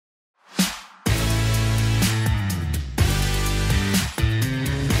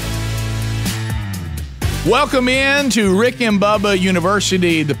Welcome in to Rick and Bubba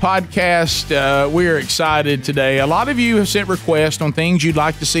University, the podcast. We are excited today. A lot of you have sent requests on things you'd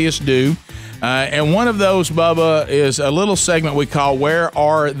like to see us do. And one of those, Bubba, is a little segment we call Where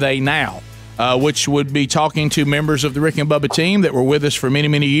Are They Now? Which would be talking to members of the Rick and Bubba team that were with us for many,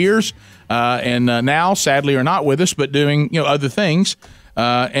 many years. And now, sadly, are not with us, but doing other things.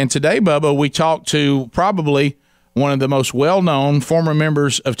 And today, Bubba, we talked to probably one of the most well-known former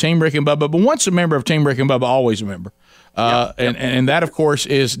members of Team Rick and Bubba, but once a member of Team Rick and Bubba, always a member. And that, of course,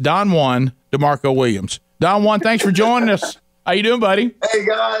 is Juan Demarco Williams. Juan, thanks for joining us. How you doing, buddy? Hey,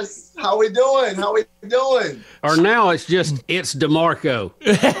 guys. How we doing? Or now it's Demarco.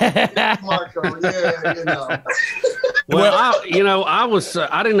 Demarco, yeah, Well, I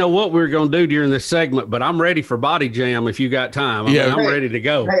didn't know what we were going to do during this segment, but I'm ready for body jam if you got time. I'm ready to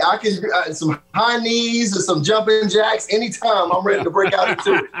go. Hey, I can do some high knees and some jumping jacks anytime. I'm ready to break out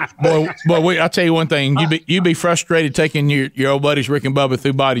into it. Boy, I'll tell you one thing. You'd be frustrated taking your old buddies Rick and Bubba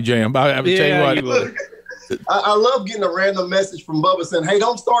through body jam. I would tell you what. I love getting a random message from Bubba saying, "Hey,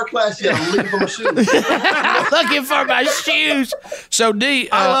 don't start class yet. I'm looking for my shoes." Looking for my shoes. So, D,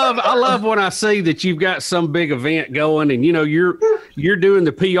 I love when I see that you've got some big event going, and you're doing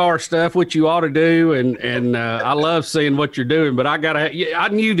the PR stuff, which you ought to do, and I love seeing what you're doing. But I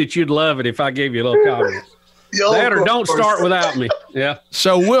knew that you'd love it if I gave you a little comment. That or don't start without me. Yeah.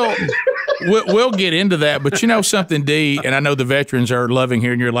 So we'll get into that, but something, D, and I know the veterans are loving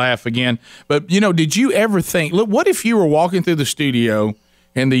hearing your laugh again, but did you ever think, look, what if you were walking through the studio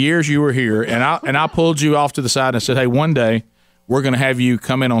in the years you were here, and I pulled you off to the side and said, hey, one day we're going to have you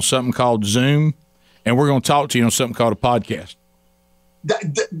come in on something called Zoom, and we're going to talk to you on something called a podcast?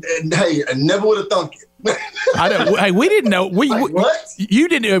 Hey, I never would have thunk it. Hey, we didn't know. What? You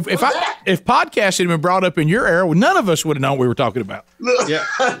didn't. If podcasts had been brought up in your era, none of us would have known what we were talking about. Yeah,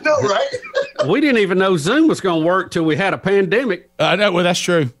 I know, right? We didn't even know Zoom was going to work till we had a pandemic. I know. Well, that's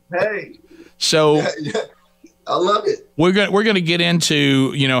true. Hey, so I love it. We're going to get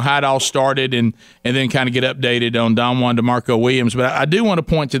into how it all started and then kind of get updated on Juan Demarco Williams. But I do want to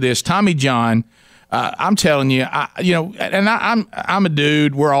point to this. Tommy John. I'm telling you, I'm a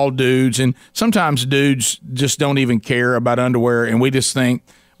dude. We're all dudes, and sometimes dudes just don't even care about underwear, and we just think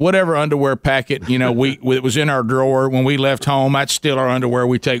whatever underwear packet it was in our drawer when we left home, that's still our underwear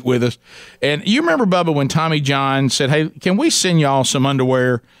we take with us. And you remember, Bubba, when Tommy John said, "Hey, can we send y'all some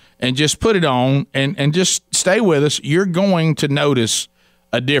underwear and just put it on and just stay with us? You're going to notice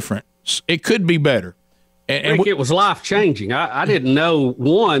a difference. It could be better." Rick, it was life-changing. I didn't know,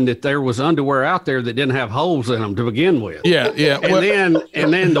 one, that there was underwear out there that didn't have holes in them to begin with. Yeah.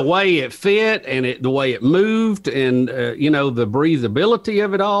 And then the way it fit and the way it moved and, the breathability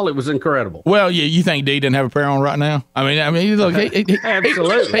of it all, it was incredible. Well, yeah, you think D didn't have a pair on right now? I mean, look,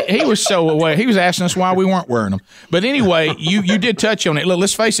 absolutely. He was so away. He was asking us why we weren't wearing them. But anyway, you did touch on it. Look,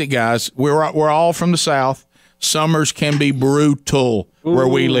 let's face it, guys. We're all from the South. Summers can be brutal where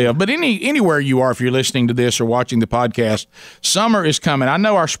we live. But anywhere you are, if you're listening to this or watching the podcast, summer is coming. I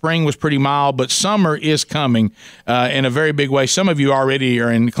know our spring was pretty mild, but summer is coming in a very big way. Some of you already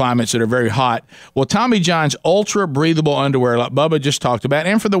are in climates that are very hot. Well, Tommy John's ultra-breathable underwear, like Bubba just talked about,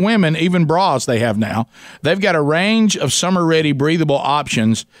 and for the women, even bras they have now. They've got a range of summer-ready breathable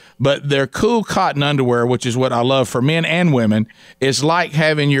options, but their cool cotton underwear, which is what I love for men and women, is like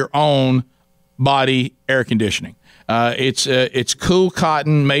having your own body air conditioning. It's cool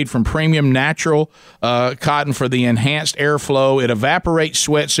cotton made from premium natural cotton for the enhanced airflow. It evaporates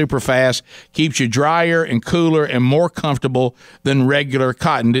sweat super fast, keeps you drier and cooler and more comfortable than regular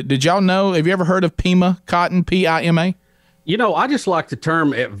cotton. Did y'all know? Have you ever heard of Pima cotton? P-I-M-A? I just like the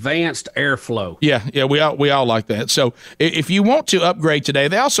term advanced airflow. Yeah, we all like that. So if you want to upgrade today,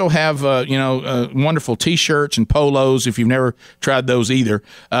 they also have wonderful T-shirts and polos. If you've never tried those either,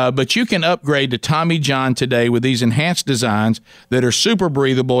 but you can upgrade to Tommy John today with these enhanced designs that are super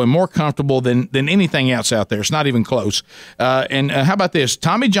breathable and more comfortable than anything else out there. It's not even close. And how about this?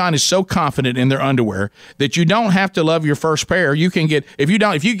 Tommy John is so confident in their underwear that you don't have to love your first pair. You can get if you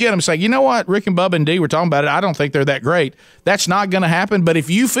get them, say, you know what, Rick and Bubba and D were talking about it. I don't think they're that great. That's not going to happen. But if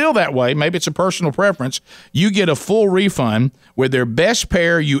you feel that way, maybe it's a personal preference, you get a full refund with their best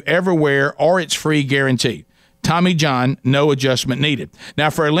pair you ever wear, or it's free guaranteed. Tommy John, no adjustment needed. Now,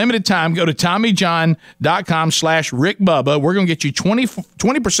 for a limited time, go to TommyJohn.com/RickBubba. We're going to get you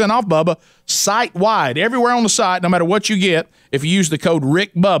 20% off, Bubba, site-wide. Everywhere on the site, no matter what you get, if you use the code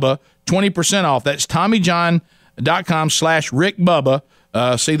RickBubba, 20% off. That's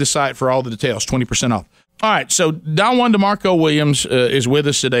TommyJohn.com/RickBubba. See the site for all the details, 20% off. All right, so Juan Demarco Williams is with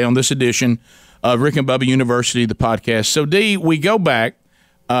us today on this edition of Rick and Bubba University, the podcast. So, D, we go back.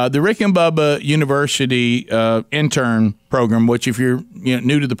 The Rick and Bubba University intern program, which if you're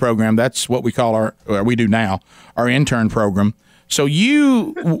new to the program, that's what we call we do now, our intern program. So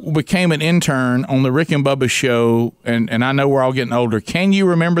you became an intern on the Rick and Bubba show, and I know we're all getting older. Can you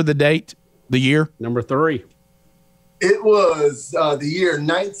remember the date, the year? Number 3. It was the year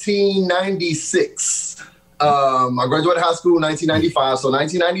 1996. I graduated high school in 1995, so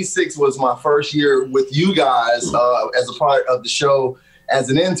 1996 was my first year with you guys as a part of the show as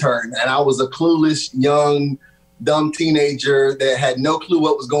an intern, and I was a clueless, young, dumb teenager that had no clue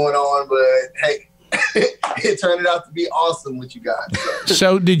what was going on, but hey, it turned out to be awesome with you guys.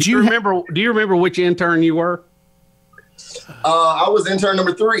 So did you remember? Do you remember which intern you were? I was intern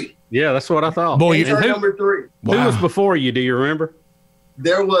number 3. Yeah, that's what I thought. Boy, intern number 3. Wow. Who was before you? Do you remember?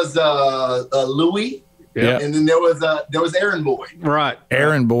 There was Louis, and then there was Aaron Boy. Right,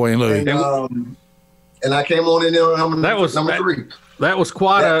 Aaron Boy and Louis. And I came on in there number 3. That was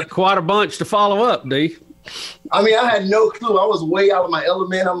quite a bunch to follow up, D. I mean, I had no clue. I was way out of my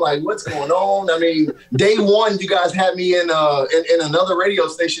element. I'm like, what's going on? I mean, day one, you guys had me in another radio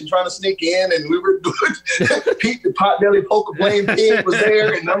station trying to sneak in, and we were doing Pete the Potbelly Poker Blame Pig was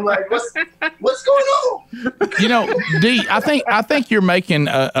there, and I'm like, what's going on? D, I think you're making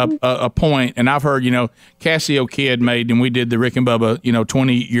a point, and I've heard, Cassio Kidd made, and we did the Rick and Bubba,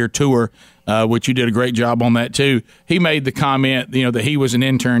 20-year tour, which you did a great job on that too. He made the comment, that he was an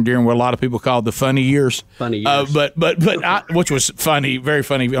intern during what a lot of people call the funny years. Funny years. Which was funny, very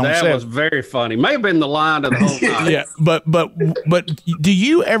funny. That was very funny. May have been the line of the whole night. Yeah, but do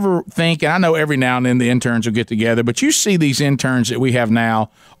you ever think, and I know every now and then the interns will get together, but you see these interns that we have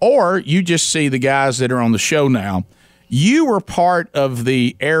now, or you just see the guys that are on the show now, you were part of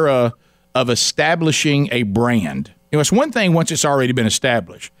the era of establishing a brand. It's one thing once it's already been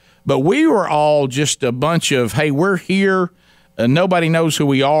established, but we were all just a bunch of, hey, we're here. Nobody knows who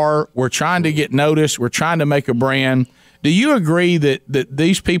we are. We're trying to get noticed. We're trying to make a brand. Do you agree that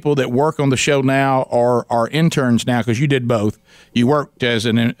these people that work on the show now are interns now, because you did both? You worked as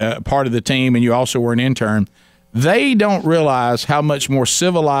a part of the team, and you also were an intern. They don't realize how much more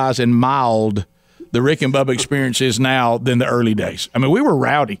civilized and mild the Rick and Bubba experience is now than the early days. I mean, we were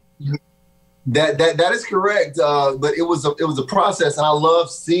rowdy. That is correct. But it was a process, and I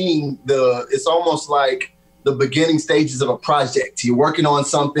love seeing it's almost like the beginning stages of a project. You're working on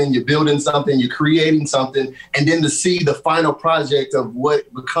something, you're building something, you're creating something, and then to see the final project of what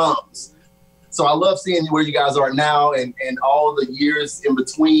it becomes. So I love seeing where you guys are now and all the years in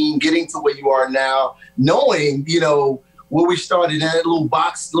between getting to where you are now, knowing, where we started in that little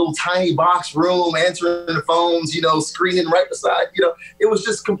tiny box room, answering the phones, screening right beside, it was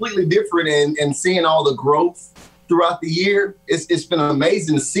just completely different, and seeing all the growth throughout the year, it's been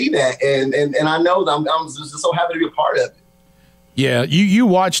amazing to see that, and I know that I'm just so happy to be a part of it. Yeah, you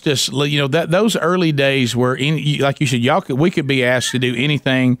watched us. Those early days were like you said, we could be asked to do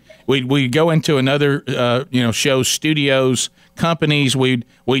anything. We'd go into another shows, studios, companies. We'd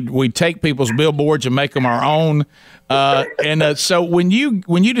take people's billboards and make them our own. So when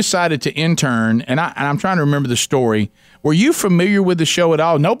you decided to intern, and I'm trying to remember the story. Were you familiar with the show at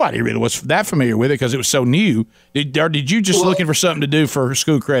all? Nobody really was that familiar with it because it was so new. Did you just looking for something to do for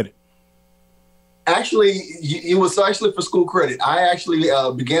school credit? Actually, it was actually for school credit. I actually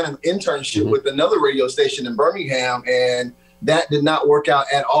began an internship with another radio station in Birmingham, and that did not work out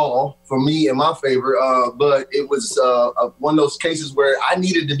at all for me in my favor. But it was one of those cases where I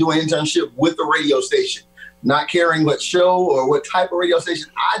needed to do an internship with the radio station, not caring what show or what type of radio station.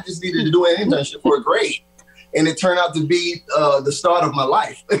 I just needed to do an internship for a grade. And it turned out to be the start of my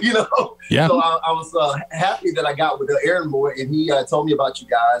life, Yeah. So I was happy that I got with Aaron Boy, and he told me about you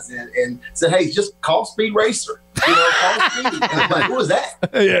guys and said, hey, just call Speed Racer. Call Speed. And I'm like, who is that?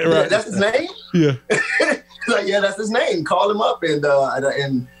 Yeah, right. That's his name? Yeah. Like, yeah, that's his name. Call him up. And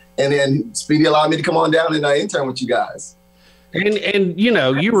then Speedy allowed me to come on down and intern with you guys. And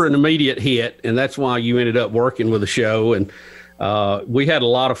you were an immediate hit, and that's why you ended up working with the show. And we had a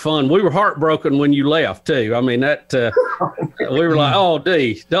lot of fun. We were heartbroken when you left too. I mean, we were like, "Oh,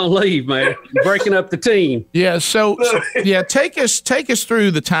 D, don't leave, man! You're breaking up the team." Yeah. So take us through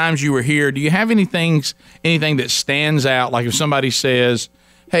the times you were here. Do you have anything that stands out? Like if somebody says,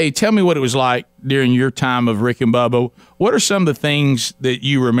 "Hey, tell me what it was like during your time of Rick and Bubba." What are some of the things that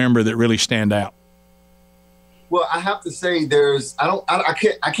you remember that really stand out? Well, I have to say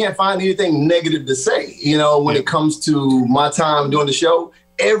I can't find anything negative to say, when it comes to my time doing the show.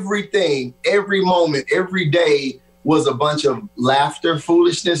 Everything, every moment, every day was a bunch of laughter,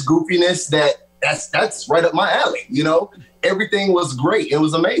 foolishness, goofiness that's right up my alley, Everything was great. It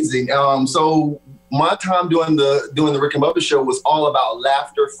was amazing. So my time doing the Rick and Bubba show was all about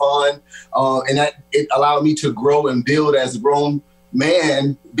laughter, fun, and that it allowed me to grow and build as a grown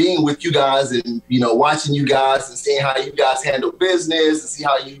man, being with you guys and, watching you guys and seeing how you guys handle business and see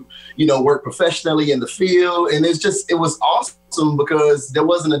how you work professionally in the field. And it was awesome because there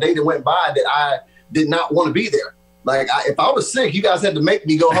wasn't a day that went by that I did not want to be there. Like if I was sick, you guys had to make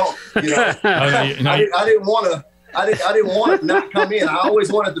me go home. I didn't want to not come in. I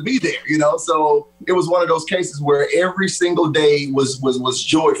always wanted to be there, So it was one of those cases where every single day was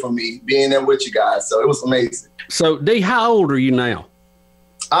joy for me being there with you guys. So it was amazing. So D, how old are you now?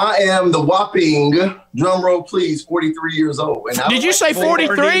 I am the whopping, drum roll please, 43 years old. And did you say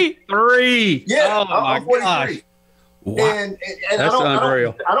 43? 43. Yeah, oh I'm 43. Gosh. Wow. And that's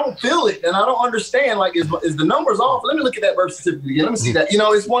unreal. I don't feel it, and I don't understand. Like, is the numbers off? Let me look at that birth certificate again. Let me see that.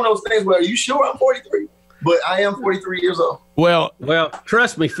 It's one of those things where, are you sure I'm 43? But I am 43 years old. Well,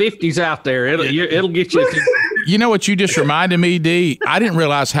 trust me, 50's out there. It'll get you. You know what you just reminded me, D? I didn't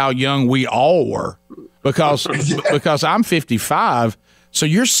realize how young we all were because I'm 55. So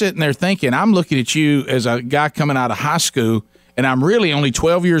you're sitting there thinking, I'm looking at you as a guy coming out of high school, and I'm really only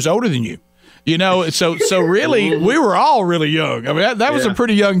 12 years older than you. So really, we were all really young. I mean, that was a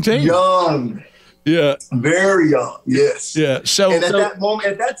pretty young team. Young. Yeah. Very young. Yes. Yeah. And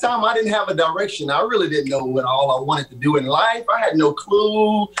at that time, I didn't have a direction. I really didn't know what all I wanted to do in life. I had no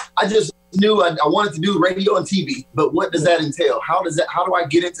clue. I just knew I wanted to do radio and TV, but what does that entail? How do I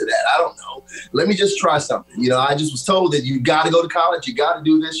get into that? I don't know. Let me just try something. I just was told that you got to go to college, you got to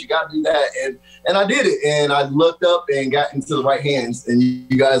do this, you got to do that. And I did it, and I looked up and got into the right hands, and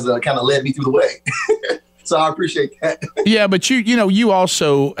you guys kind of led me through the way. So I appreciate that. Yeah, but you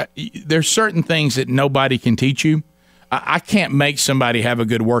also, there's certain things that nobody can teach you. I can't make somebody have a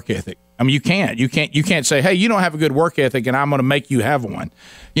good work ethic. I mean, you can't say, hey, you don't have a good work ethic, and I'm going to make you have one.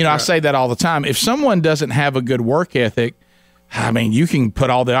 Right. I say that all the time. If someone doesn't have a good work ethic, I mean, you can put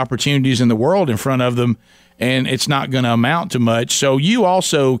all the opportunities in the world in front of them, and it's not going to amount to much. So you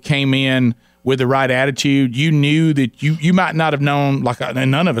also came in with the right attitude. You knew that you might not have known,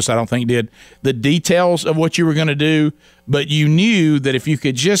 and none of us, I don't think, did, the details of what you were going to do, but you knew that if you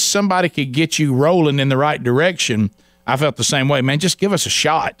could somebody could get you rolling in the right direction. I felt the same way, man. Just give us a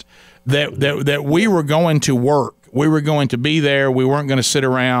shot. That we were going to work. We were going to be there. We weren't going to sit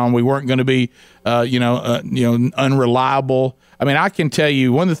around. We weren't going to be, unreliable. I mean, I can tell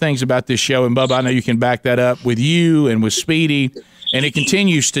you one of the things about this show, and Bubba, I know you can back that up with you and with Speedy, and it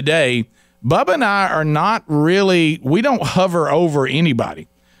continues today. Bubba and I are not really, we don't hover over anybody.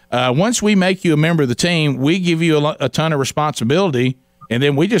 Once we make you a member of the team, we give you a ton of responsibility, and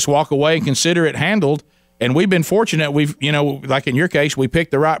then we just walk away and consider it handled. And we've been fortunate. We've, like in your case, we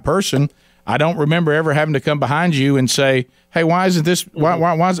picked the right person. I don't remember ever having to come behind you and say, hey, why hasn't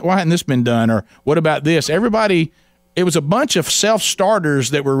this been done? Or what about this? Everybody, it was a bunch of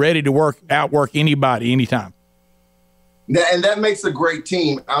self-starters that were ready to outwork anybody, anytime. And that makes a great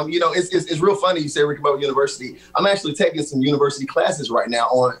team. It's real funny you say Rick Bubba University. I'm actually taking some university classes right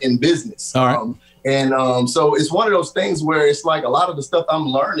now in business. All right. So it's one of those things where it's like a lot of the stuff I'm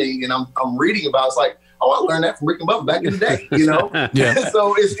learning and I'm reading about, it's like, I learned that from Rick and Bubba back in the day, Yeah.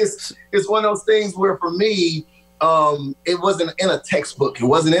 So it's one of those things where for me, it wasn't in a textbook. It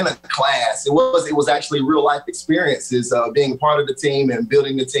wasn't in a class. It was actually real life experiences, being part of the team and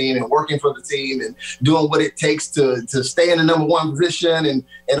building the team and working for the team and doing what it takes to stay in the number one position.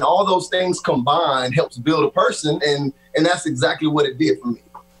 And all those things combined helps build a person. And that's exactly what it did for me.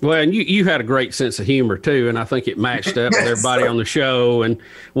 Well, and you had a great sense of humor, too, and I think it matched up with everybody on the show, and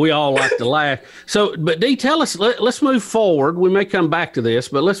we all like to laugh. So, but D, tell us, let's move forward. We may come back to this,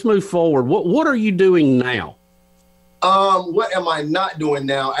 but let's move forward. What are you doing now? What am I not doing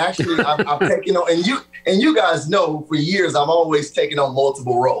now? Actually, I'm taking on, and you guys know for years I've always taken on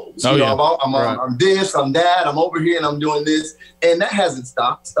multiple roles. I'm this, I'm that, I'm over here, and I'm doing this, and that hasn't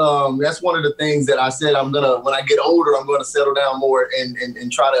stopped. That's one of the things that I said when I get older, I'm gonna settle down more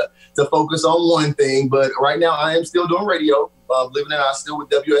and try to focus on one thing. But right now, I am still doing radio. Believe it or not, still with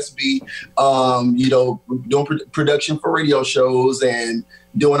WSB. Doing production for radio shows and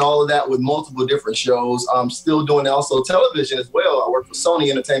doing all of that with multiple different shows. I'm still doing also television as well. I work for Sony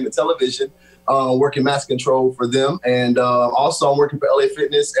Entertainment Television, working mass control for them. And also I'm working for LA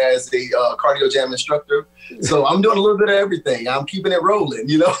Fitness as a cardio jam instructor. So I'm doing a little bit of everything. I'm keeping it rolling,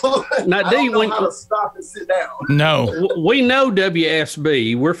 Now, I don't know how to stop and sit down. No. We know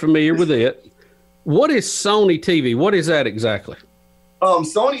WSB. We're familiar with it. What is Sony TV? What is that exactly?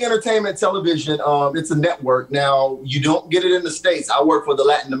 Sony Entertainment Television, it's a network. Now, you don't get it in the States. I work for the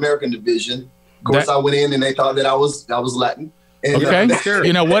Latin American division. Of course, I went in and they thought that I was Latin. And, okay, sure.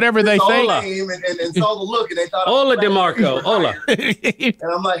 You know, whatever they think. And saw the look, and they thought, "Hola, Demarco, hola."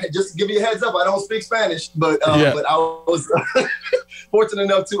 And I'm like, hey, just to give you a heads up, I don't speak Spanish, but I was fortunate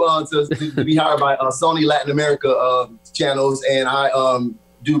enough to be hired by Sony Latin America channels, and I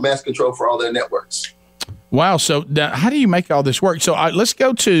do mass control for all their networks. Wow. So how do you make all this work? So let's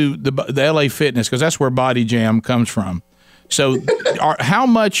go to the LA Fitness, because that's where Body Jam comes from. So how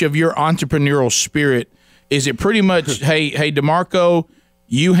much of your entrepreneurial spirit is it pretty much, hey, Demarco,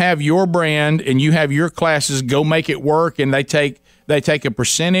 you have your brand and you have your classes, go make it work, and they take a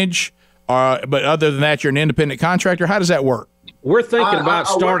percentage, but other than that, you're an independent contractor? How does that work? We're thinking about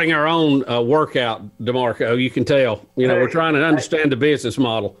starting our own workout, Demarco. You can tell. You know, we're trying to understand the business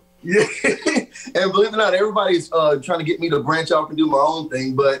model. Yeah, and believe it or not, everybody's trying to get me to branch off and do my own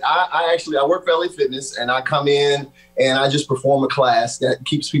thing. But I work for LA Fitness, and I come in and I just perform a class that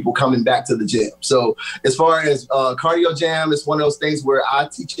keeps people coming back to the gym. So as far as cardio jam, it's one of those things where I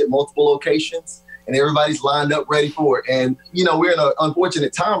teach at multiple locations, and everybody's lined up ready for it. And, you know, we're in an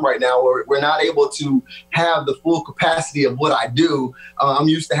unfortunate time right now where we're not able to have the full capacity of what I do. I'm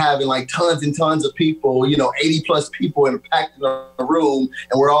used to having like tons and tons of people, you know, 80 plus people packed in a room,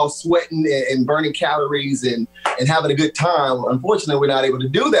 and we're all sweating and burning calories and having a good time. Unfortunately, we're not able to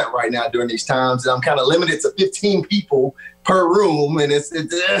do that right now during these times. And I'm kind of limited to 15 people per room. And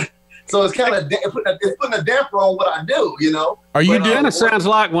so it's kind of putting a damper on what I do, you know. Are you doing? It sounds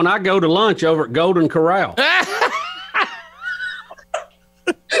like when I go to lunch over at Golden Corral.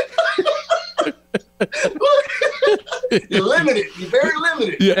 You're limited. You're very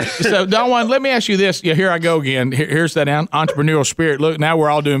limited. Yeah. So, Don Juan, let me ask you this. Yeah, here I go again. Here's that entrepreneurial spirit. Look, now we're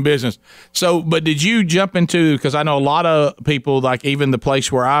all doing business. So, but did you jump into? Because I know a lot of people, like even the place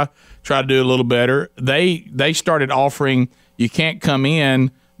where I try to do a little better, they started offering you can't come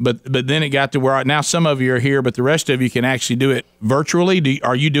in. But then it got to where now some of you are here, but the rest of you can actually do it virtually.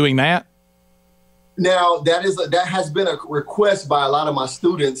 Are you doing that? Now, that has been a request by a lot of my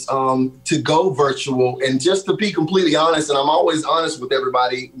students to go virtual. And just to be completely honest, and I'm always honest with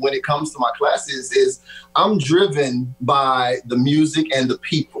everybody when it comes to my classes, is I'm driven by the music and the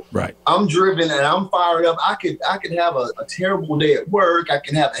people. Right. I'm driven and I'm fired up. I could have a terrible day at work. I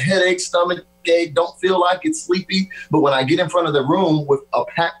can have a headache, stomach ache, don't feel like it's sleepy. But when I get in front of the room with a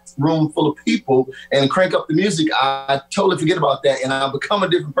packed room full of people and crank up the music, I totally forget about that. And I become a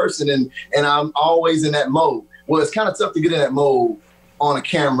different person, and I'm always in that mode. Well, it's kind of tough to get in that mode on a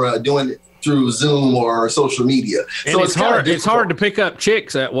camera doing it through Zoom or social media. And so it's hard to pick up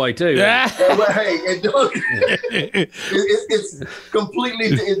chicks that way too. But hey, it's completely,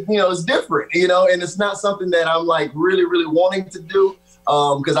 it's different, and it's not something that I'm like really, really wanting to do.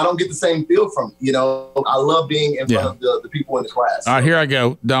 Because I don't get the same feel from it. I love being in front of the people in the class. All right, here I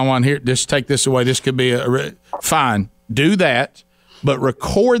go. Don Juan, here, just take this away. This could be fine. Do that, but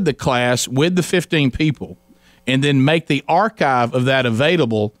record the class with the 15 people, and then make the archive of that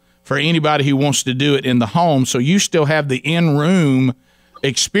available for anybody who wants to do it in the home. So you still have the in-room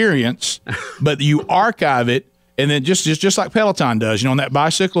experience, but you archive it. And then just like Peloton does, on that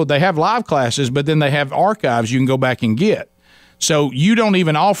bicycle, they have live classes, but then they have archives you can go back and get. So you don't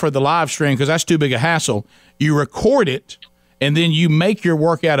even offer the live stream because that's too big a hassle. You record it, and then you make your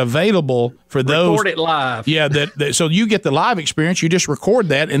workout available for those. Record it live. Yeah, so you get the live experience. You just record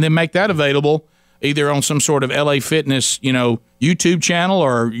that and then make that available either on some sort of LA Fitness, YouTube channel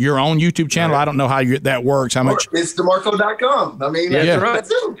or your own YouTube channel. Right. I don't know how that works. How much? It's Demarco.com. I mean, that's right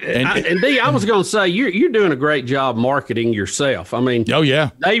too. And D, I was going to say you're doing a great job marketing yourself. I mean, oh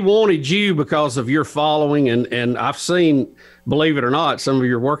yeah, they wanted you because of your following, and I've seen, believe it or not, some of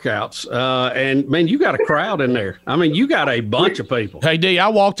your workouts. And man, you got a crowd in there. I mean, you got a bunch of people. Hey D, I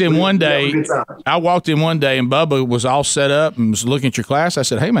walked in one day and Bubba was all set up and was looking at your class. I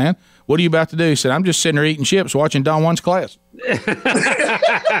said, "Hey man, what are you about to do?" He said, "I'm just sitting there eating chips watching Don Juan's class."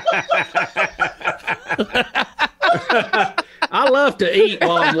 I love to eat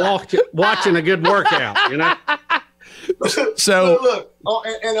while I'm watching a good workout, So look,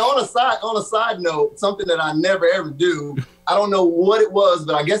 and on a side note, something that I never ever do. I don't know what it was,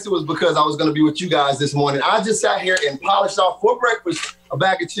 but I guess it was because I was going to be with you guys this morning. I just sat here and polished off for breakfast a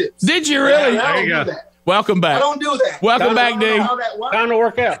bag of chips. Did you really? I don't do that. Welcome back. I don't do that. Welcome back, D. Time to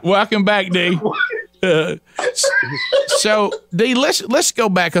work out. Welcome back, D. So D, let's go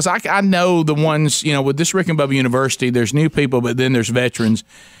back because I know the ones with this Rick and Bubba University. There's new people, but then there's veterans,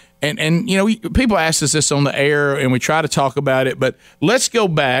 and people ask us this on the air, and we try to talk about it. But let's go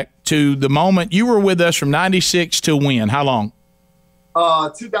back to the moment you were with us from '96 to when? How long?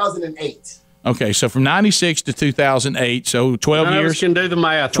 2008. Okay, so from '96 to 2008, so 12 years. Can do the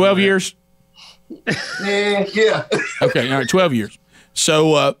math. 12 years. Yeah. Okay, all right, 12 years.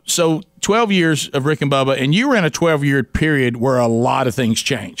 So 12 years of Rick and Bubba, and you were in a 12-year period where a lot of things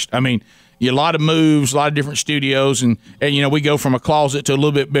changed. I mean, a lot of moves, a lot of different studios, and we go from a closet to a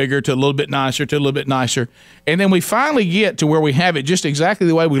little bit bigger to a little bit nicer to a little bit nicer, and then we finally get to where we have it just exactly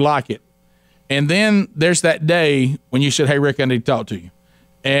the way we like it. And then there's that day when you said, "Hey, Rick, I need to talk to you."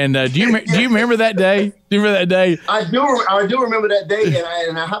 And do you remember that day? Do you remember that day? I do remember that day,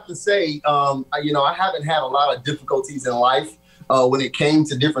 and I have to say, I haven't had a lot of difficulties in life when it came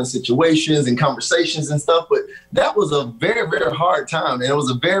to different situations and conversations and stuff. But that was a very, very hard time, and it was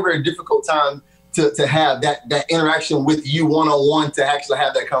a very, very difficult time to have that interaction with you one-on-one, to actually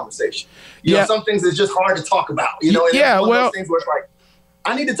have that conversation. You know, some things it's just hard to talk about. And it's one of those things where it's like,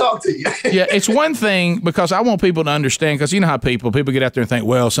 I need to talk to you. Yeah, it's one thing, because I want people to understand, because you know how people get out there and think,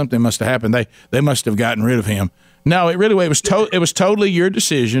 well, something must have happened. They must have gotten rid of him. No, it was totally your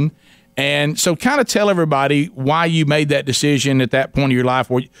decision. And so kind of tell everybody why you made that decision at that point of your life,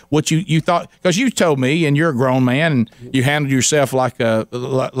 what you thought, because you told me, and you're a grown man, and you handled yourself like a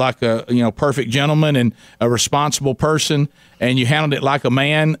perfect gentleman and a responsible person, and you handled it like a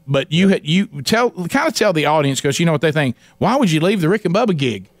man. But you tell the audience, because you know what they think. Why would you leave the Rick and Bubba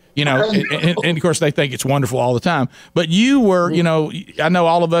gig? And of course they think it's wonderful all the time. But you were, I know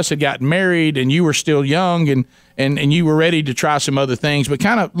all of us had gotten married, and you were still young, and you were ready to try some other things. But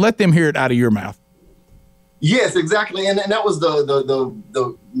kind of let them hear it out of your mouth. Yes, exactly. And that was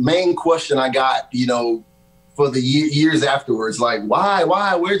the main question I got, for the years afterwards. Like, why?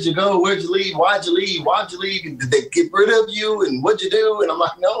 Where'd you go? Where'd you leave? Why'd you leave? Did they get rid of you? And what'd you do? And I'm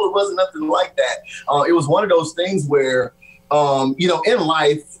like, no, it wasn't nothing like that. It was one of those things where, in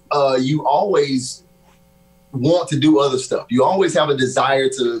life, you always want to do other stuff. You always have a desire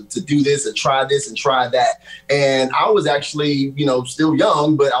to do this and try that. And I was actually, still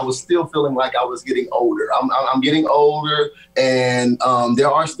young, but I was still feeling like I was getting older. I'm getting older, and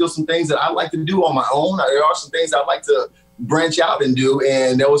there are still some things that I like to do on my own. There are some things I'd like to branch out and do.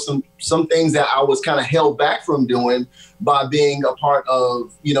 And there was some things that I was kind of held back from doing by being a part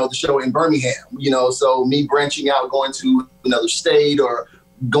of, the show in Birmingham, so me branching out, going to another state or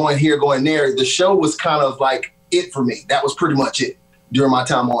going here, going there, the show was kind of like it for me. That was pretty much it during my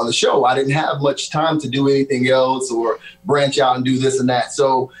time on the show. I didn't have much time to do anything else or branch out and do this and that.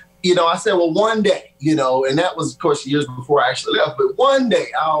 So, I said, well, one day, and that was, of course, years before I actually left, but one day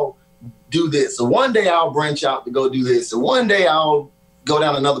I'll do this. So one day I'll branch out to go do this. And one day I'll go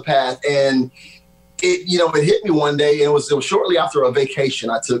down another path. And it hit me one day, and it was shortly after a vacation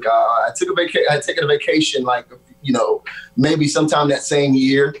I took. I had taken a vacation, like, maybe sometime that same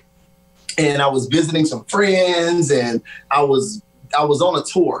year, and I was visiting some friends, and I was on a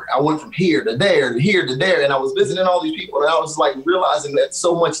tour. I went from here to there, to here to there, and I was visiting all these people, and I was like realizing that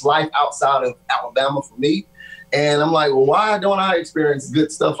so much life outside of Alabama for me. And I'm like, well, why don't I experience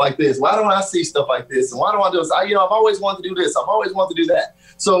good stuff like this? Why don't I see stuff like this? And why don't I do this? I've always wanted to do this. I've always wanted to do that.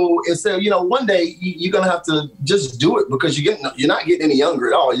 So instead, one day you're going to have to just do it, because you're not getting any younger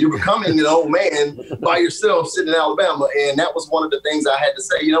at all. You're becoming an old man by yourself sitting in Alabama. And that was one of the things I had to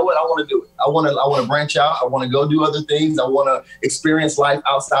say, you know what? I want to do it. I want to branch out. I want to go do other things. I want to experience life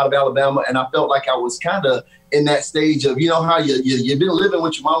outside of Alabama. And I felt like I was kind of in that stage of, how you've been living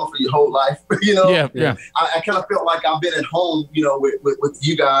with your mama for your whole life, Yeah. I kind of felt like I've been at home, with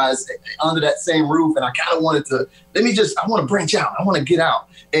you guys under that same roof. And I kind of wanted to, I want to branch out. I want to get out.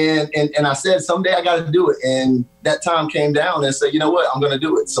 And I said, someday I got to do it. And that time came down and said, you know what, I'm going to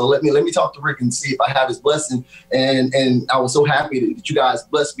do it. So let me talk to Rick and see if I have his blessing. And I was so happy that you guys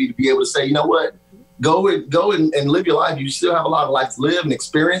blessed me to be able to say, you know what, go and live your life. You still have a lot of life to live and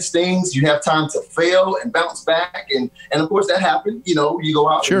experience things. You have time to fail and bounce back. And of course that happened. You go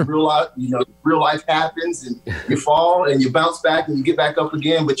out and real life happens, and you fall and you bounce back and you get back up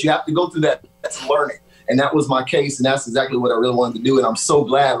again. But you have to go through that. That's learning. And that was my case. And that's exactly what I really wanted to do. And I'm so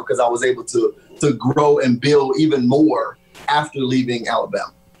glad, because I was able to grow and build even more after leaving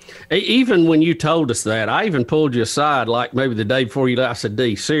Alabama. Even when you told us that, I even pulled you aside, like maybe the day before you left. I said,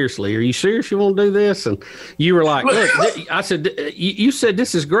 D, seriously, are you serious you want to do this? And you were like, look, I said, you said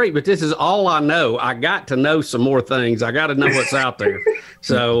this is great, but this is all I know. I got to know some more things. I got to know what's out there.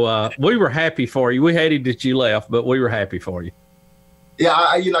 So we were happy for you. We hated that you left, but we were happy for you. Yeah,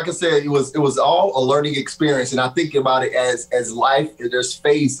 like I said, it was all a learning experience, and I think about it as life. There's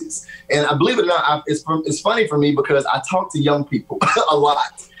phases, and I believe it or not, it's funny for me, because I talk to young people a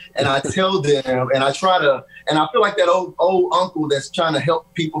lot, and I tell them, and I try to, and I feel like that old uncle that's trying to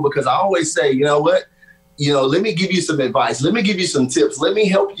help people, because I always say, you know what, let me give you some advice, let me give you some tips, let me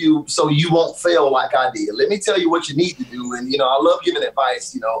help you so you won't fail like I did. Let me tell you what you need to do, and I love giving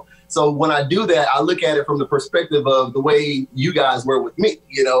advice, So when I do that, I look at it from the perspective of the way you guys were with me.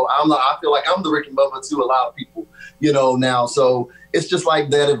 I feel like I'm the Rick and Bubba to a lot of people, now. So it's just like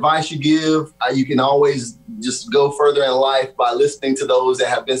that advice you give. You can always just go further in life by listening to those that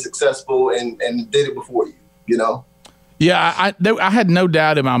have been successful and did it before you. Yeah, I had no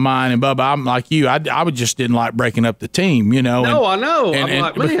doubt in my mind, and Bubba, I'm like you. I just didn't like breaking up the team, No, I know. And I'm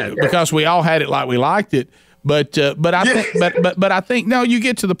like, man, because we all had it like we liked it. But I think no, you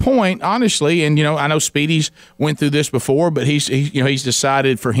get to the point honestly, and I know Speedy's went through this before, but he's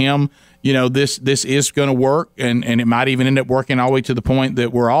decided for him, this is going to work, and it might even end up working all the way to the point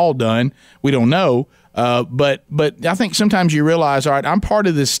that we're all done. We don't know, but I think sometimes you realize, all right, I'm part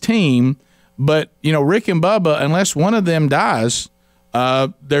of this team, but Rick and Bubba, unless one of them dies,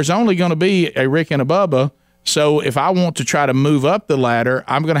 there's only going to be a Rick and a Bubba. So if I want to try to move up the ladder,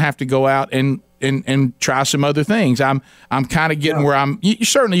 I'm going to have to go out and try some other things. I'm kind of getting where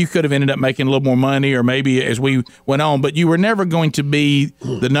certainly you could have ended up making a little more money, or maybe as we went on, but you were never going to be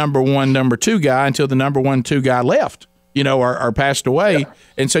the number one, number two guy until the number 1, 2 guy left, or passed away. Yeah.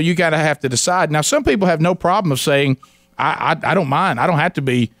 And so you got to have to decide. Now, some people have no problem of saying, I don't mind. I don't have to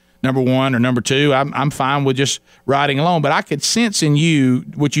be number 1 or number 2. I'm fine with just riding along. But I could sense in you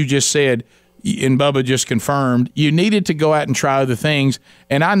what you just said, and Bubba just confirmed, you needed to go out and try other things.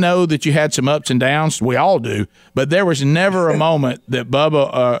 And I know that you had some ups and downs. We all do. But there was never a moment that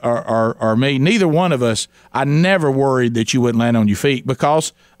Bubba or me, neither one of us, I never worried that you wouldn't land on your feet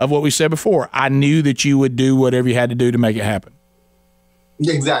because of what we said before. I knew that you would do whatever you had to do to make it happen.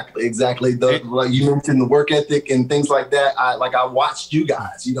 Exactly. Like you mentioned, the work ethic and things like that. I watched you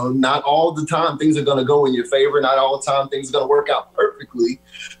guys. Not all the time things are going to go in your favor. Not all the time things are going to work out perfectly,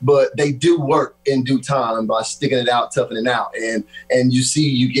 but they do work in due time by sticking it out, toughing it out, and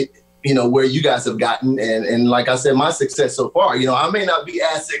you get where you guys have gotten. And like I said, my success so far. I may not be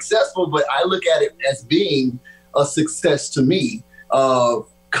as successful, but I look at it as being a success to me of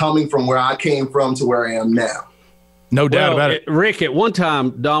coming from where I came from to where I am now. No doubt about it. Rick, at one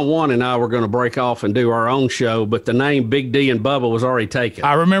time, Don Juan and I were going to break off and do our own show, but the name Big D and Bubba was already taken.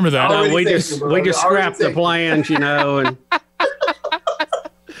 I remember that. We just scrapped the plans, and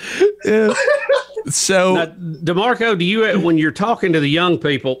yeah. So, now, Demarco, do you, when you're talking to the young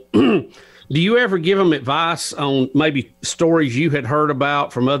people, do you ever give them advice on maybe stories you had heard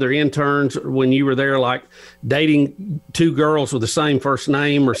about from other interns when you were there, like dating 2 girls with the same first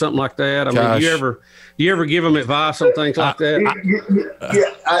name or something like that? I mean, do you ever give them advice on things like that?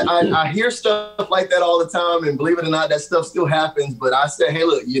 I hear stuff like that all the time, and believe it or not, that stuff still happens. But I say, hey,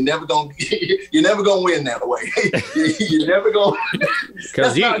 look, you're never gonna win that way. You're never gonna.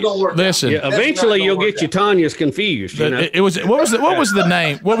 That's not gonna work. Listen, eventually you'll get your Tanya's confused. It was what was the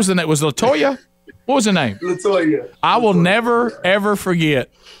name? What was the name? Was Latoya? What was the name? Latoya. I will never ever forget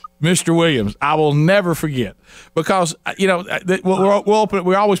Mr. Williams. I will never forget, because we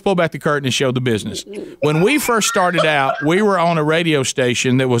always pull back the curtain and show the business. When we first started out, we were on a radio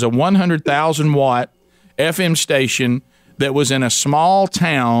station that was a 100,000 watt FM station that was in a small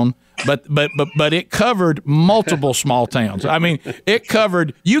town, but it covered multiple small towns. I mean, it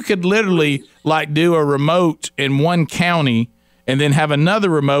covered, you could literally like do a remote in one county and then have another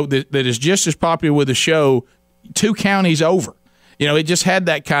remote that is just as popular with the show 2 counties over. It just had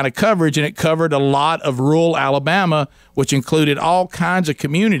that kind of coverage, and it covered a lot of rural Alabama, which included all kinds of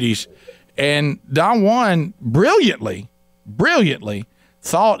communities. And Don Juan brilliantly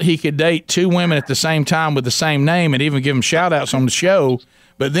thought he could date 2 women at the same time with the same name and even give them shout-outs on the show.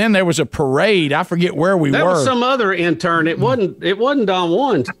 But then there was a parade. I forget where we were. That was some other intern. It wasn't Don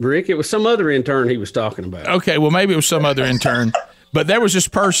Juan, Rick. It was some other intern he was talking about. Okay, well, maybe it was some other intern. But there was this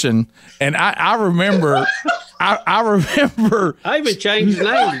person, and I remember I remember. I even changed his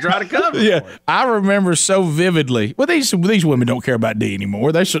name to try to cover. Yeah, I remember so vividly. Well, these women don't care about D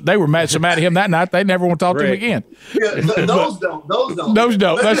anymore. They were mad at him that night. They never want to talk to him again. Yeah, those don't. Those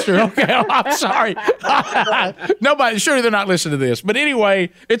don't. That's true. Okay, I'm sorry. Nobody. Surely they're not listening to this. But anyway,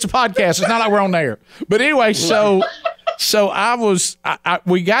 it's a podcast. It's not like we're on there. But anyway, so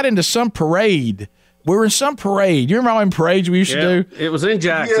we got into some parade. We were in some parade. You remember all them parades we used to do? It was in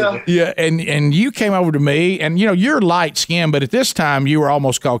Jackson. Yeah, and you came over to me, and you're light skinned, but at this time you were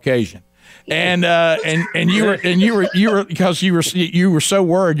almost Caucasian, and you were because you were so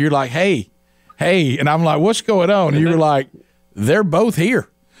worried. You're like, hey, and I'm like, what's going on? And you were like, they're both here.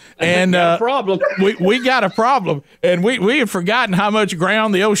 And problem. We got a problem, and we had forgotten how much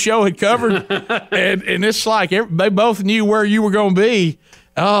ground the old show had covered, and it's like they both knew where you were going to be.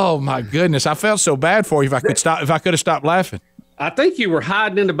 Oh my goodness! I felt so bad for you. If I could have stopped laughing. I think you were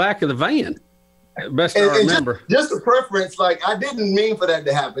hiding in the back of the van. Best I remember. Just a preference. Like, I didn't mean for that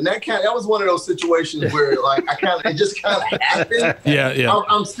to happen. That was one of those situations where, like, it just kind of happened. Yeah.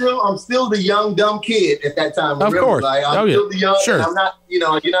 I'm still the young dumb kid at that time. Of course. Like, I'm still the young. Sure. And I'm not.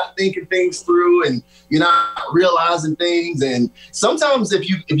 You're not thinking things through, and you're not realizing things. And sometimes, if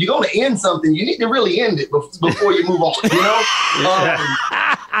you're going to end something, you need to really end it before you move on.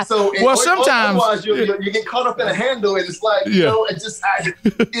 Sometimes otherwise you get caught up in a handle, and it's like it's just.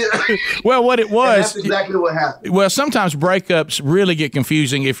 Well, what it was. That's exactly what happened. Well, sometimes breakups really get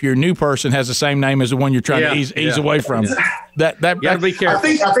confusing if your new person has the same name as the one you're trying to ease away from. That gotta be careful.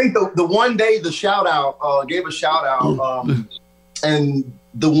 I think the one day the shout out gave a shout out, and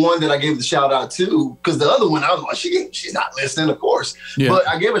the one that I gave the shout out to, because the other one I was like, she's not listening, of course. Yeah. But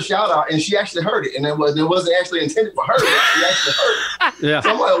I gave a shout out, and she actually heard it, and it wasn't actually intended for her. She actually heard it. Yeah. So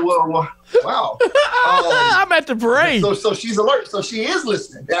I'm like, well, wow. I'm at the parade. So she's alert. So she is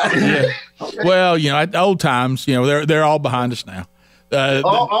listening. Yeah. Okay. Well, at old times, they're all behind us now.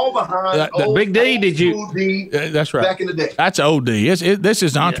 All behind. Big D, did you? D, that's right. Back in the day. That's old D. This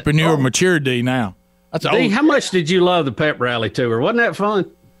is entrepreneur mature D now. That's D, how much did you love the pep rally tour? Wasn't that fun?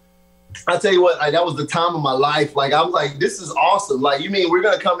 I tell you what, that was the time of my life. Like, I'm like, this is awesome. Like, you mean we're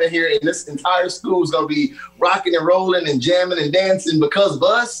going to come in here and this entire school is going to be rocking and rolling and jamming and dancing because of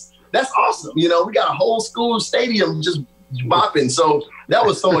us? That's awesome. We got a whole school stadium just bopping. So that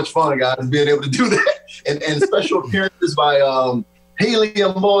was so much fun, guys, being able to do that. And special appearances by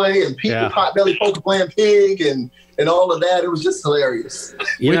Helium Boy and Pete Potbelly Polka playing Pig and all of that. It was just hilarious.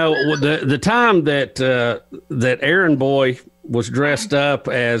 The time that Aaron Boy was dressed up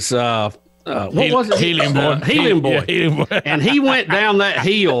as what was it? Helium Boy. Helium Boy. Helium Boy. And he went down that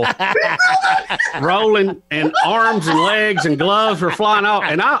hill rolling, and arms and legs and gloves were flying off.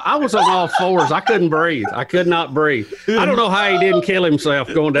 And I was on all fours. I couldn't breathe. I could not breathe. I don't know how he didn't kill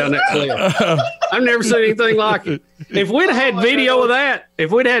himself going down that cliff. I've never seen anything like it. If we'd had video of that,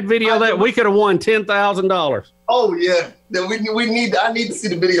 we could have won $10,000. Oh yeah, I need to see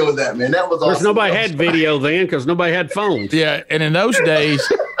the video of that, man. That was awesome. Of course, nobody had video then because nobody had phones. Yeah, and in those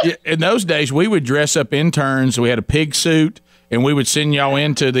days, we would dress up interns. We had a pig suit, and we would send y'all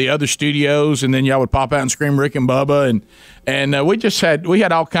into the other studios, and then y'all would pop out and scream Rick and Bubba, and we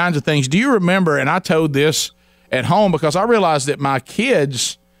had all kinds of things. Do you remember? And I told this at home because I realized that my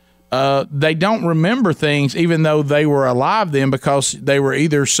kids. They don't remember things even though they were alive then because they were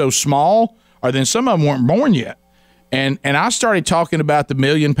either so small or then some of them weren't born yet. And I started talking about the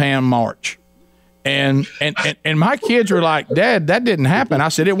 1,000,000-pound march. And my kids were like, Dad, that didn't happen. I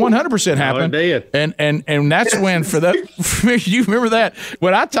said, it 100% happened. No, it did. And that's when you remember that?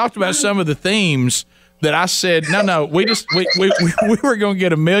 When I talked about some of the themes that I said, no, we were going to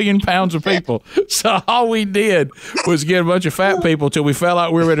get 1,000,000 pounds of people. So all we did was get a bunch of fat people till we felt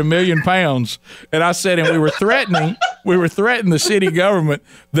like we were at 1,000,000 pounds. And I said, and we were threatening the city government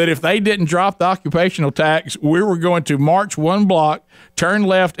that if they didn't drop the occupational tax, we were going to march one block, turn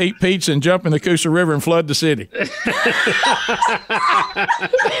left, eat pizza, and jump in the Coosa River and flood the city.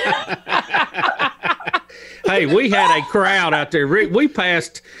 Hey, we had a crowd out there, Rick. We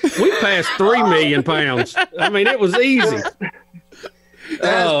passed 3 million pounds. I mean, it was easy.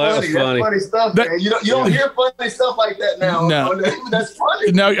 That was funny. That's funny stuff, man. You don't hear funny stuff like that now. No. That's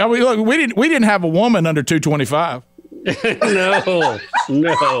funny. No, I mean, look, we didn't have a woman under 225.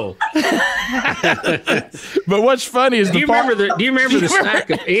 No. But what's funny is do you remember the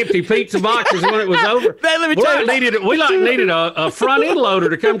stack of empty pizza boxes when it was over? We needed a front end loader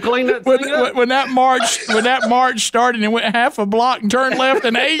to come clean that thing up. When that march started and went half a block and turned left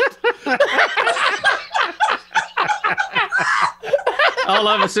and ate. All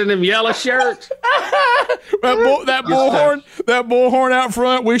of us in them yellow shirts. that bullhorn out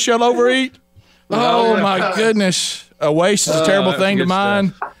front. We shall overeat. Oh my goodness. A waste is a terrible thing to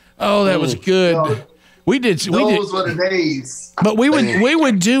mind. Oh, that was good. Those were the days. But we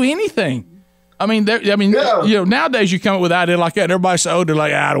would do anything. I mean, nowadays you come up with an idea like that, and everybody's so old, they're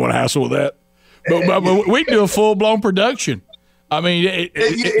like, I don't want to hassle with that. But we do a full blown production. I mean,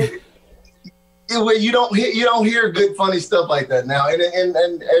 you don't hear good funny stuff like that now,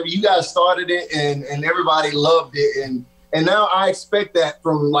 and you guys started it, and everybody loved it, and now I expect that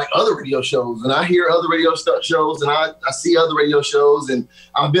from like other radio shows, and I hear other radio shows, and I see other radio shows, and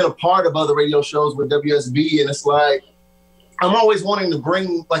I've been a part of other radio shows with WSB, and it's like I'm always wanting to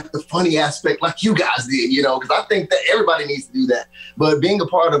bring like the funny aspect, like you guys did, because I think that everybody needs to do that. But being a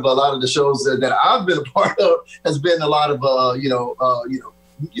part of a lot of the shows that I've been a part of has been a lot of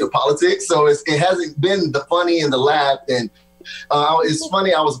politics, so it hasn't been the funny and the laugh. And it's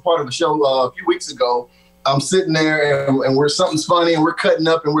funny. I was a part of a show a few weeks ago. I'm sitting there and something's funny and we're cutting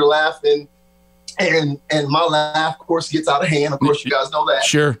up and we're laughing. and my laugh, of course, gets out of hand. Of course, you guys know that.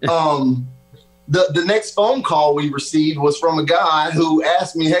 Sure. The next phone call we received was from a guy who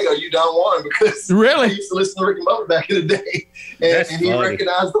asked me, "Hey, are you Don Juan?" Because really, I used to listen to Rick and Bubba back in the day, and he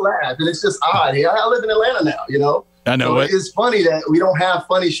recognized the laugh. And it's just odd. I live in Atlanta now, you know. I know so it's funny that we don't have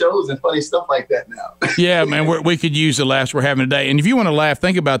funny shows and funny stuff like that now. Yeah, man, we could use the laughs we're having today. And if you want to laugh,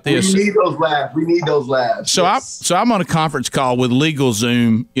 think about this. We need those laughs. We need those laughs. So I'm on a conference call with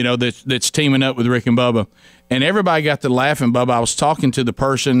LegalZoom, you know, that's teaming up with Rick and Bubba. And everybody got to laughing, Bubba. I was talking to the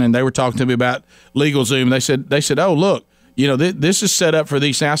person, and they were talking to me about LegalZoom. They said, "Oh, look, you know, this is set up for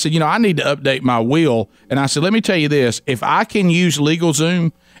these." And I said, "You know, I need to update my will." And I said, "Let me tell you this: if I can use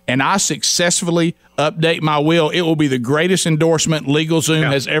LegalZoom and I successfully update my will, it will be the greatest endorsement LegalZoom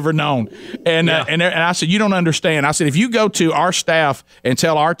has ever known." And and I said, "You don't understand." I said, "If you go to our staff and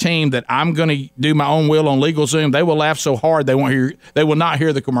tell our team that I'm going to do my own will on LegalZoom, they will laugh so hard they will not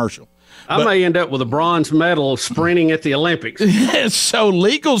hear the commercial." I may end up with a bronze medal sprinting at the Olympics. So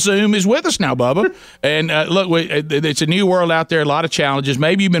LegalZoom is with us now, Bubba. And look, it's a new world out there, a lot of challenges.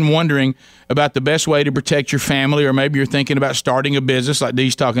 Maybe you've been wondering about the best way to protect your family, or maybe you're thinking about starting a business like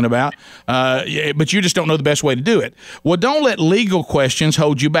Dee's talking about, but you just don't know the best way to do it. Well, don't let legal questions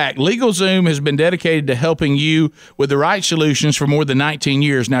hold you back. LegalZoom has been dedicated to helping you with the right solutions for more than 19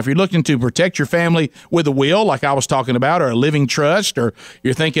 years. Now, if you're looking to protect your family with a will, like I was talking about, or a living trust, or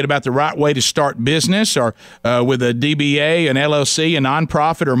you're thinking about the right way to start business, or with a DBA, an LLC, a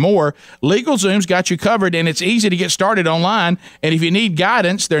nonprofit, or more, LegalZoom's got you covered, and it's easy to get started online. And if you need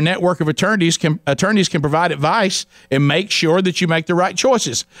guidance, their network of attorneys can provide advice and make sure that you make the right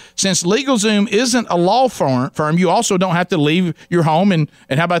choices. Since LegalZoom isn't a law firm, you also don't have to leave your home, and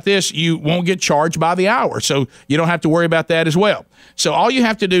how about this? You won't get charged by the hour, so you don't have to worry about that as well. So all you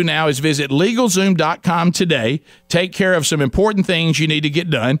have to do now is visit LegalZoom.com today, take care of some important things you need to get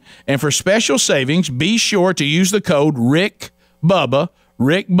done, and for special savings, be sure to use the code Rick Bubba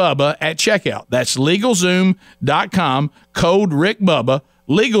at checkout. That's LegalZoom.com, code Rick Bubba,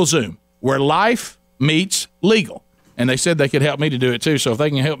 LegalZoom, where life meets legal. And they said they could help me to do it too. So if they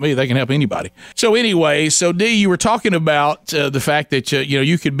can help me, they can help anybody. So anyway, so Dee, you were talking about the fact that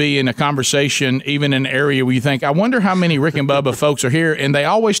you could be in a conversation, even in an area where you think, I wonder how many Rick and Bubba folks are here, and they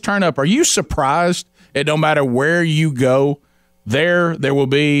always turn up. Are you surprised that no matter where you go, there will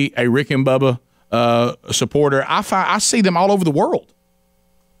be a Rick and Bubba supporter? I see them all over the world.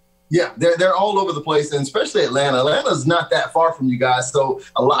 Yeah, they're all over the place, and especially Atlanta. Atlanta's not that far from you guys, so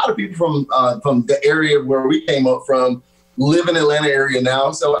a lot of people from the area where we came up from live in the Atlanta area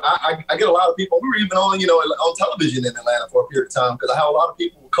now. So I get a lot of people. We were even on television in Atlanta for a period of time, because I have a lot of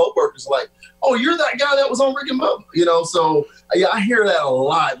people, coworkers, like, "Oh, you're that guy that was on Rick and Bubba," So yeah, I hear that a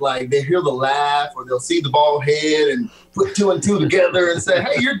lot. Like, they hear the laugh, or they'll see the bald head and put two and two together and say,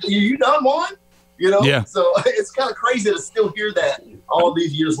 "Hey, you Don Juan?" Yeah. So it's kind of crazy to still hear that all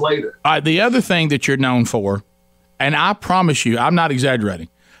these years later. The other thing that you're known for, and I promise you, I'm not exaggerating,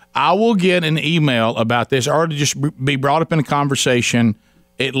 I will get an email about this, or to just be brought up in a conversation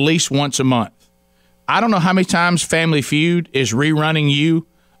at least once a month. I don't know how many times Family Feud is rerunning you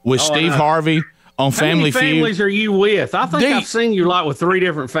with Steve Harvey on Family Feud. How many families are you with? I think I've seen you with 3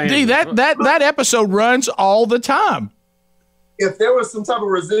 different families. That episode runs all the time. If there was some type of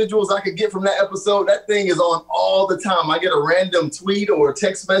residuals I could get from that episode, that thing is on all the time. I get a random tweet or a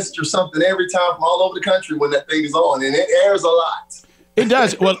text message or something every time from all over the country when that thing is on, and it airs a lot. It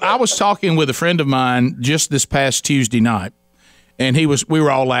does. Well, I was talking with a friend of mine just this past Tuesday night, and we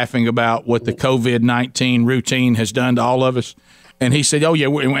were all laughing about what the COVID-19 routine has done to all of us. And he said, "Oh yeah,"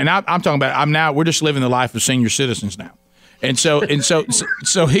 and I'm talking about we're just living the life of senior citizens now. And so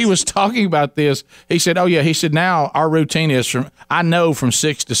he was talking about this. He said, "Oh yeah," he said, "Now our routine is from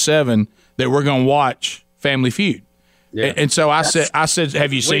 6 to 7 that we're going to watch Family Feud." Yeah. And so I said,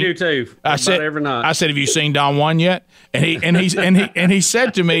 "Have you seen?" We do too. Every night. I said, "Have you seen Don Juan yet?" And he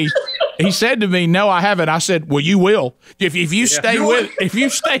said to me, "No, I haven't." I said, "Well, you will if you stay with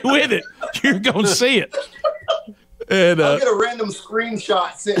it, you're going to see it." And I'll get a random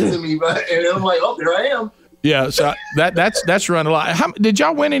screenshot sent to me, and I'm like, "Oh, there I am." Yeah, so that's run a lot. Did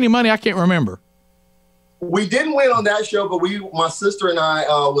y'all win any money? I can't remember. We didn't win on that show, but my sister and I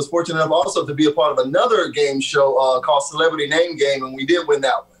was fortunate enough also to be a part of another game show called Celebrity Name Game, and we did win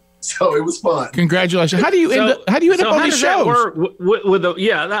that one. So it was fun. Congratulations! How do you end up on these shows?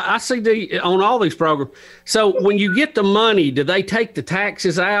 I see on all these programs. So when you get the money, do they take the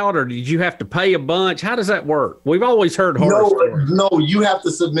taxes out, or did you have to pay a bunch? How does that work? We've always heard horror stories. No, you have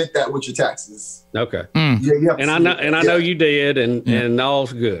to submit that with your taxes. Okay. And I know you did, and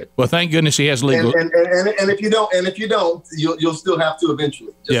all's good. Well, thank goodness he has legal. And if you don't, you'll still have to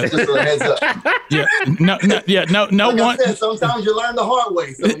eventually. Just a heads up. No like one. I said, sometimes you learn the hard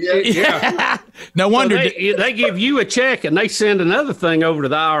way. So yeah. No wonder so they give you a check and they send another thing over to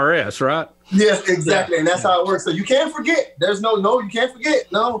the IRS, right? Yes, exactly, and that's how it works. So you can't forget. There's no, you can't forget.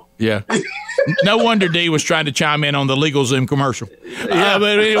 No. Yeah. No wonder D was trying to chime in on the LegalZoom commercial. Yeah,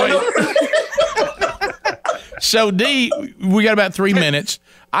 but anyway. So D, we got about 3 minutes.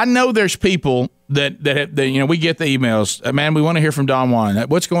 I know there's people that we get the emails. Man, we want to hear from Don Juan.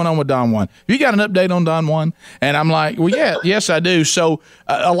 What's going on with Don Juan? You got an update on Don Juan? And I'm like, well, yes, I do. So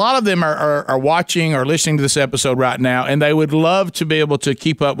a lot of them are watching or listening to this episode right now, and they would love to be able to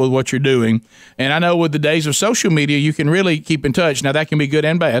keep up with what you're doing. And I know with the days of social media, you can really keep in touch. Now that can be good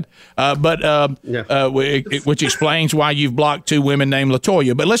and bad, which explains why you've blocked 2 women named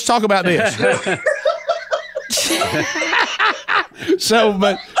LaToya. But let's talk about this. So,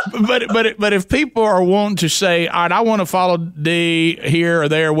 but if people are wanting to say, all right, I want to follow D here or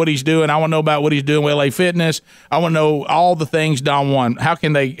there, what he's doing, I want to know about what he's doing with LA Fitness, I want to know all the things Don Juan. How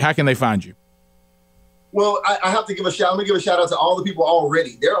can they find you? Well, I have to give a shout. I'm gonna give a shout out to all the people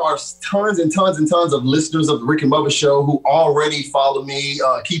already. There are tons and tons and tons of listeners of the Rick and Bubba Show who already follow me,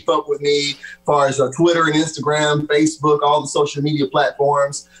 keep up with me, as far as Twitter and Instagram, Facebook, all the social media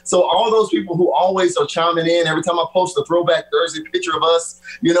platforms. So all those people who always are chiming in every time I post a Throwback Thursday picture of us,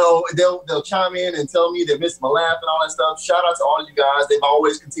 they'll chime in and tell me they missed my laugh and all that stuff. Shout out to all you guys. They've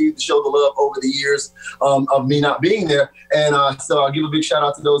always continued to show the love over the years of me not being there, and so I'll give a big shout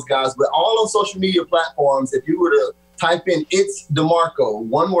out to those guys. But all on social media platforms. If you were to type in "It's Demarco,"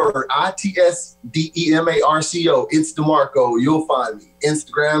 one word, ITSDEMARCO, It's Demarco, you'll find me.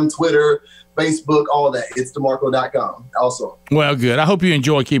 Instagram, Twitter, Facebook, all that. It's Demarco.com. Also. Well, good. I hope you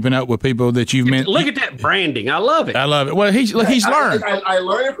enjoy keeping up with people that you've met. Look at that branding. I love it. I love it. Well, he's learned. I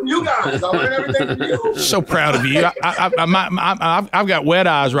learned it from you guys. I learned everything from you. So proud of you. I've got wet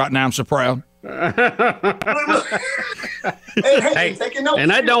eyes right now. I'm so proud. Hey, taking notes. And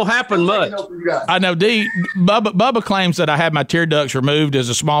that don't happen much. I know. D. Bubba claims that I had my tear ducts removed as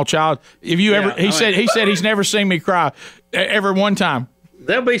a small child. If you ever, he said he's never seen me cry ever one time.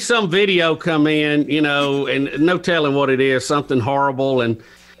 There'll be some video come in, and no telling what it is, something horrible, and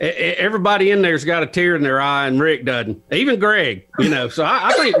everybody in there's got a tear in their eye, and Rick doesn't. Even Greg, So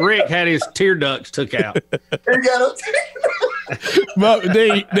I think Rick had his tear ducts took out.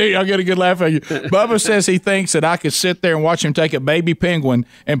 D, I'll get a good laugh at you. Bubba says he thinks that I could sit there and watch him take a baby penguin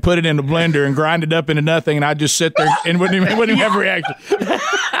and put it in a blender and grind it up into nothing, and I'd just sit there and wouldn't even have a reaction.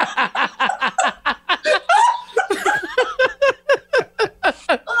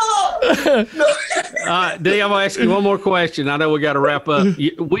 D, I'm gonna ask you one more question. I know we got to wrap up.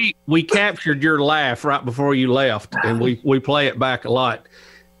 We captured your laugh right before you left, and we play it back a lot.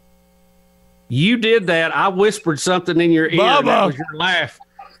 You did that. I whispered something in your ear. And that was your laugh.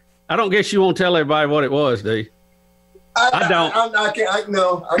 I don't guess you won't tell everybody what it was, D. I don't. I can't.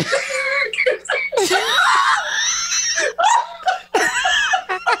 No.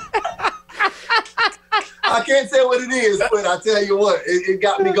 I can't say what it is, but I tell you what, it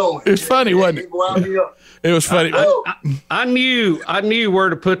got me going. It was funny, wasn't it? It wound me up. It was funny. I knew where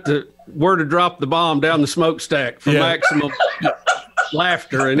to drop the bomb down the smokestack for maximum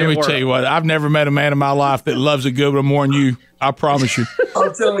laughter. And let me tell you what, I've never met a man in my life that loves a good one more than you. I promise you.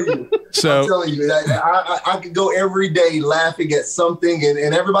 I'm telling you. I could go every day laughing at something,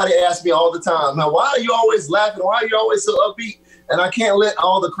 and everybody asks me all the time, now, why are you always laughing? Why are you always so upbeat? And I can't let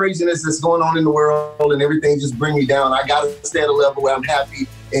all the craziness that's going on in the world and everything just bring me down. I got to stay at a level where I'm happy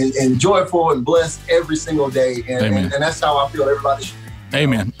and joyful and blessed every single day. And that's how I feel everybody should.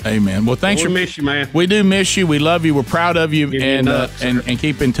 Amen. Amen. Well, thanks. We miss you, man. We do miss you. We love you. We're proud of you, and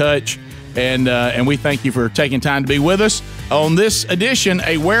keep in touch. And we thank you for taking time to be with us on this edition,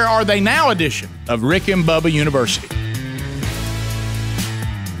 a Where Are They Now edition of Rick and Bubba University.